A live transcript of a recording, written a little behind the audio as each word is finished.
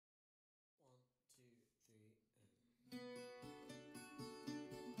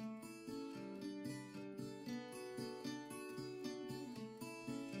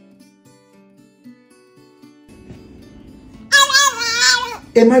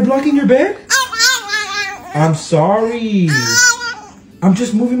Am I blocking your bed? I'm sorry. I'm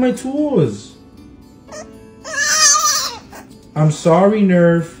just moving my tools. I'm sorry,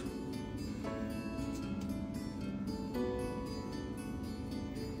 Nurf.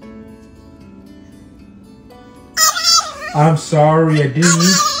 I'm sorry, I didn't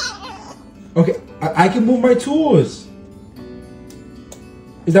mean. Okay, I can move my tools.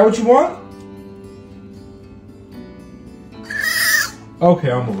 Is that what you want?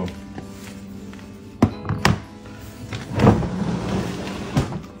 Okay, I'll move them.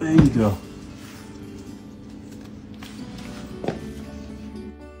 There you go.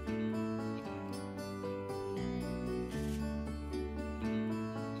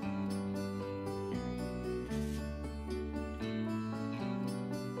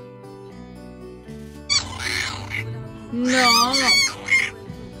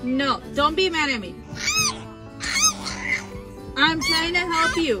 No, don't be mad at me. I'm trying to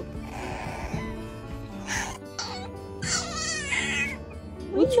help you.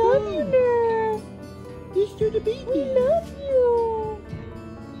 We love you, Nurf. You're still the baby. We love you.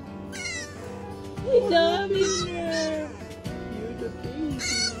 We love you, Nurf. You're the baby.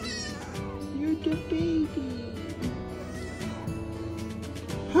 You're the baby.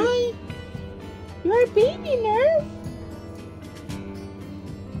 Hi. You're a baby, Nurf.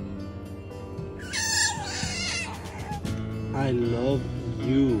 I love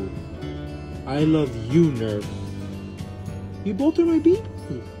you. I love you, Nurf. You both are my babies.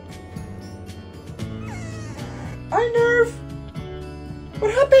 Hi, Nurf.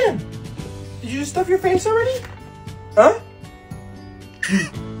 What happened? Did you stuff your face already? Huh?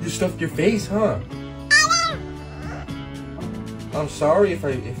 You stuffed your face, huh? I'm sorry if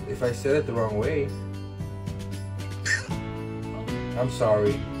I said it the wrong way. I'm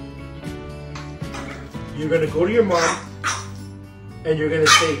sorry. You're gonna go to your mom and you're gonna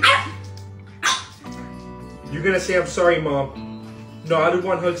say, I'm sorry, Mom. No, I don't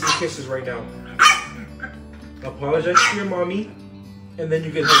want hugs and kisses right now. Apologize to your mommy, and then you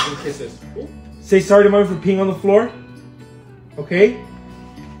get hugs and kisses. Say sorry to Mommy for peeing on the floor. Okay?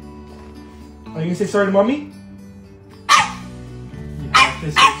 Are you gonna say sorry to Mommy? You have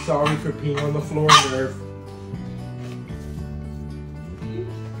to say sorry for peeing on the floor, Nurf.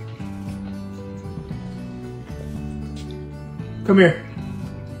 Come here.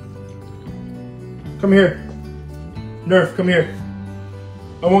 Come here. Nurf, come here.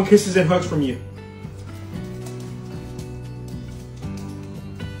 I want kisses and hugs from you.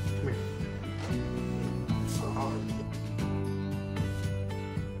 Come here.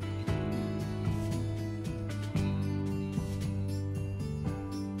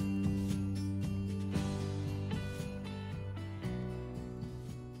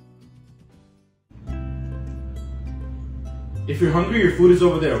 If you're hungry, your food is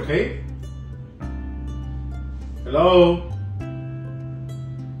over there, okay? Hello?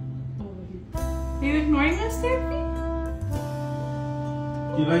 Are you ignoring us, Therapy?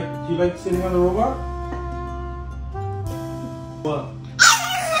 Do you like sitting on the robot? What?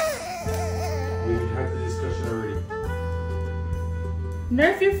 We had the discussion already.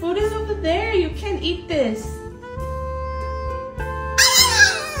 Nurf, your food is over there. You can't eat this.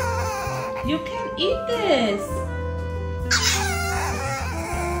 You can't eat this.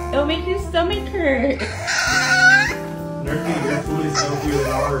 It'll make your stomach hurt. Nurfie, your food is healthier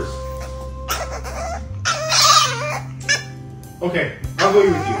than ours. Okay, I'll go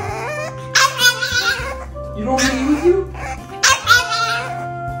eat with you. You don't want me to eat with you?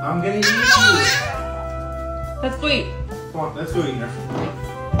 I'm gonna eat with you. Let's go eat. Come on, let's go eat, Nurf.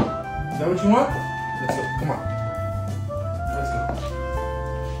 Is that what you want? Let's go, come on. Let's go.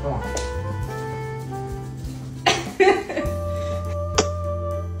 Come on.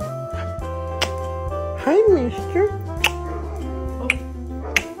 Hi, mister.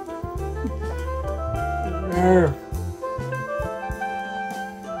 Nurf.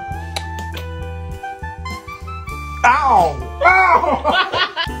 Ow! Ow!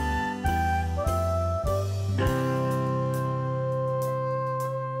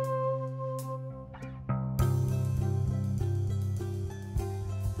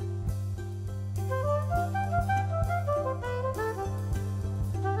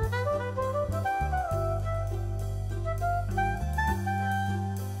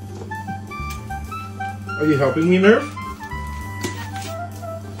 Are you helping me, Nurf?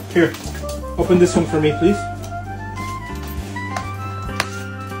 Here, open this one for me, please.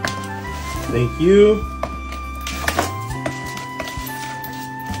 Thank you.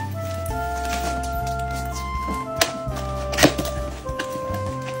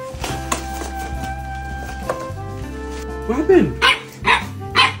 What happened?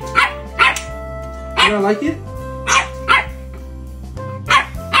 not like it?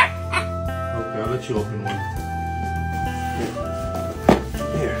 Okay, I'll let you open one.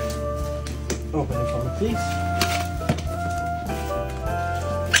 Here. Open it for me, please.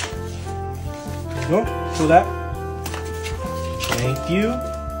 There you go. Show that. Thank you.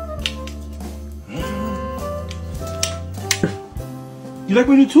 You like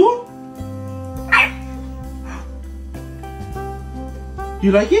my new tool?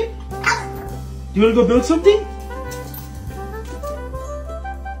 You like it? You want to go build something?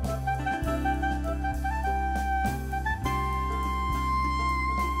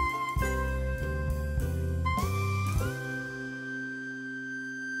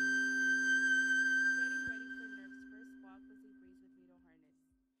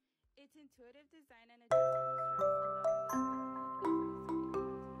 Its intuitive design and adjustable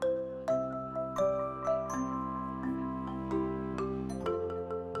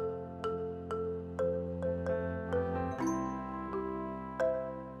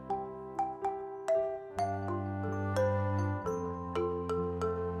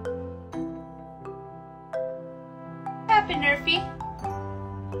What happened, Nurfy?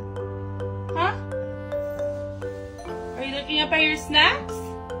 Huh? Are you looking up at your snacks?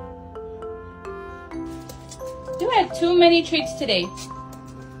 You had too many treats today.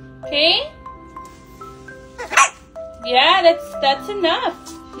 Okay? Yeah, that's enough.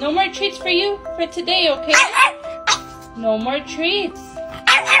 No more treats for you for today, okay? No more treats.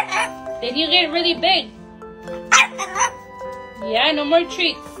 Then you get really big. Yeah, no more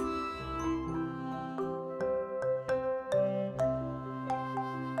treats.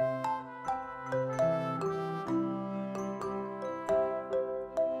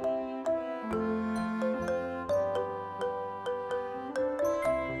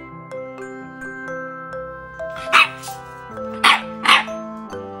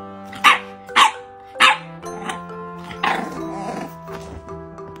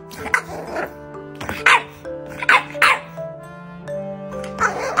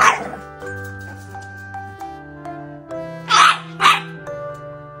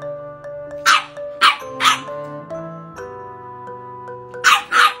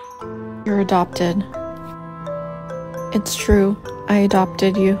 You're adopted. It's true. I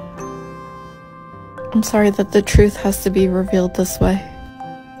adopted you. I'm sorry that the truth has to be revealed this way.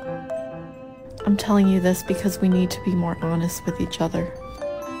 I'm telling you this because we need to be more honest with each other.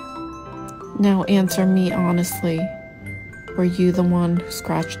 Now answer me honestly. Were you the one who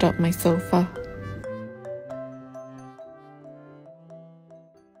scratched up my sofa?